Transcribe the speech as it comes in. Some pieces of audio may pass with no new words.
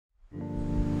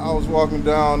I was walking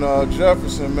down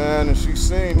Jefferson, man, and she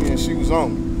seen me and she was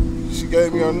on me. She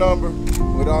gave me her number.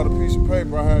 Without a piece of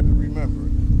paper, I had to remember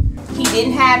it. He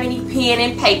didn't have any pen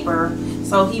and paper,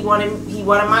 so he wanted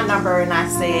my number, and I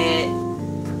said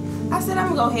I'm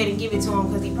gonna go ahead and give it to him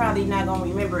because he probably not gonna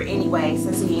remember it anyway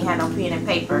since he didn't have no pen and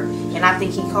paper. And I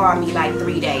think he called me like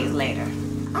 3 days later.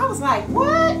 I was like,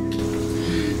 what?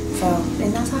 So,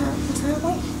 and that's how it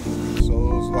went. So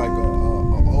it was like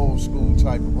an old school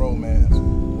type of romance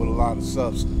with a lot of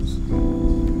substance.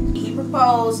 He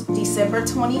proposed December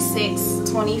 26,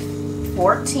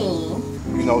 2014.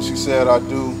 You know, she said I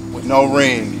do with no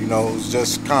ring. You know, it was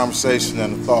just conversation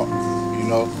and a thought, you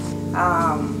know.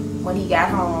 When he got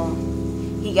home,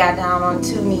 he got down on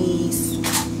 2 knees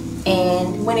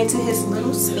and went into his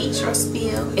little speech or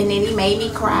spiel, and then he made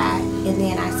me cry, and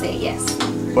then I said yes.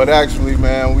 But actually,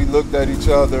 man, we looked at each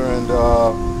other and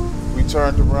we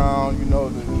turned around. You know,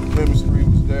 the chemistry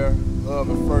was there. Love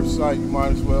at first sight, you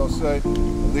might as well say. At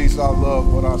least I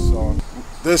love what I saw.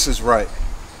 This is right,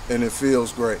 and it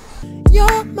feels great.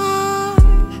 You're my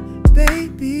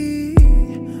baby,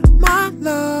 my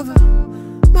lover,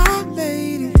 my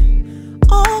lady.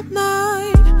 All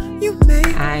night you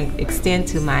make. I extend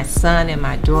to my son and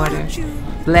my daughter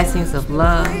blessings of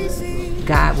love.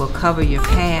 God will cover your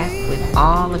path with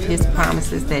all of his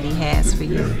promises that he has for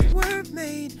you.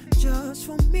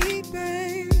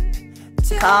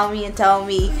 She called me and told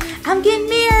me, I'm getting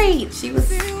married. She was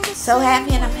so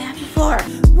happy, and I'm happy for her.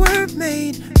 Word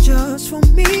made just for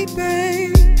me,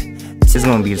 babe. It's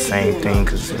gonna be the same thing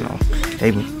because, you know,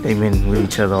 they've been with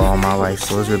each other all my life,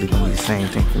 so it's really gonna be the same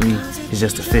thing for me. It's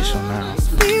just official now.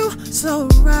 Feel so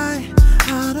right.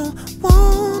 I don't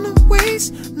wanna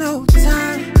waste no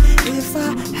time. If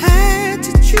I had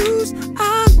to choose,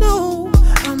 I know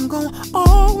I'm gonna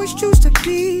always choose to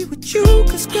be with you.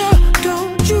 Cause girl,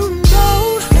 don't you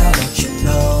know? Girl, don't you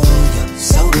know? You're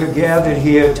so. We're gathered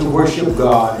here to worship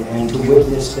God and to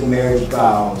witness the marriage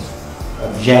vows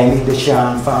of Jaamy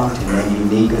Deshawn Fountain and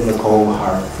Unika Nicole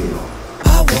Hartfield.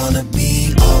 I wanna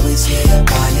be always here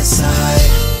by your side.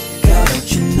 Girl,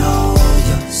 don't you know?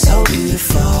 You're so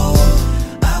beautiful.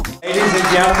 Ladies and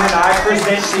gentlemen, I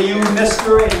present to you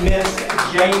Mr. and Miss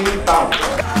Jaamy Fountain.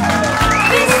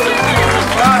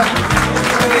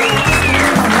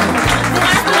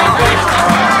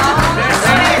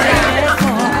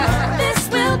 This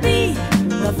will be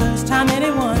the first time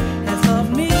anyone has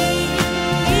loved me.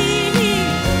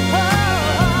 Oh,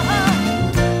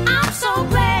 I'm so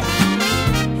glad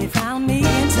he found me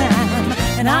in time,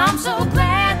 and I'm so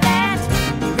glad that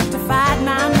he rectified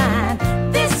my mind.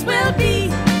 This will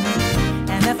be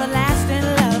an everlasting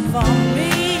love for me.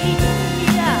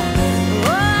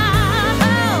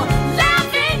 Oh,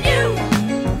 loving you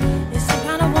is so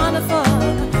kind of wonderful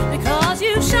because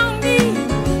you've shown me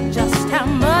just how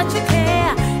much you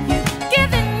care. You've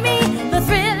given me the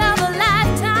thrill of a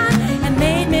lifetime and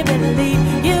made me believe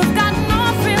you've got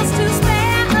more thrills to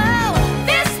spare. Oh,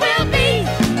 this will be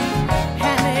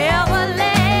an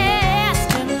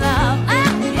everlasting love.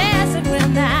 Oh, yes, it will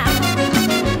now.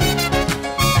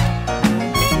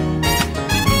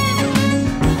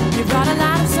 You brought a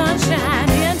lot of sunshine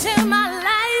into my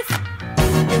life.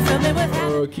 You filled me with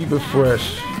happiness. Keep it fresh.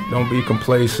 Don't be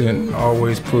complacent.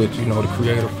 Always put, you know, the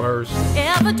creator first.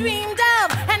 Ever dreamed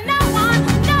of, and no one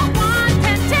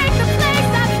can take the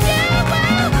place of you.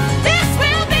 This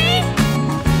will be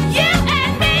you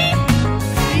and me.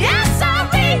 Yes,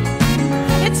 sorry,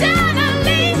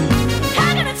 eternally.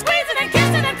 Hugging and squeezing and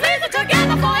kissing and pleasing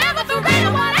together forever,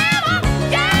 forever, whatever.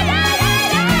 Yeah, yeah,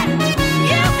 yeah, yeah.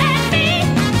 You and me.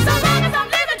 So long as I'm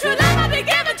living true love, I'll be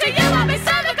giving to you. I'll be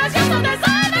serving 'cause you're so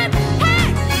deserving. Hey,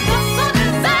 you're so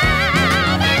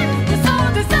deserving. You're so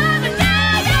deserving.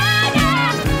 Yeah, yeah,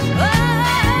 yeah. Oh,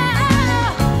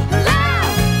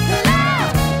 love,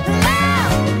 love, love,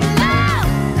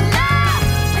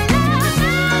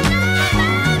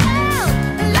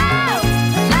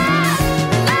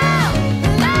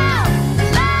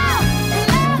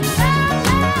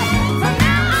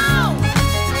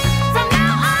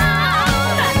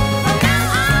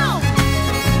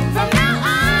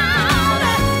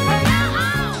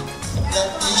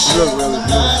 You look really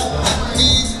good.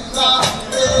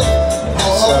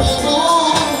 Sexy.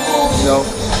 You know,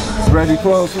 ready to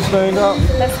close this thing up?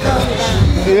 Let's close it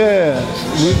out. Yeah,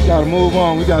 we gotta move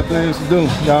on. We got things to do.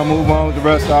 Gotta move on with the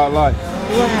rest of our life.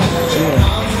 Right.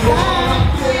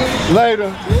 Yeah.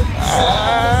 Later.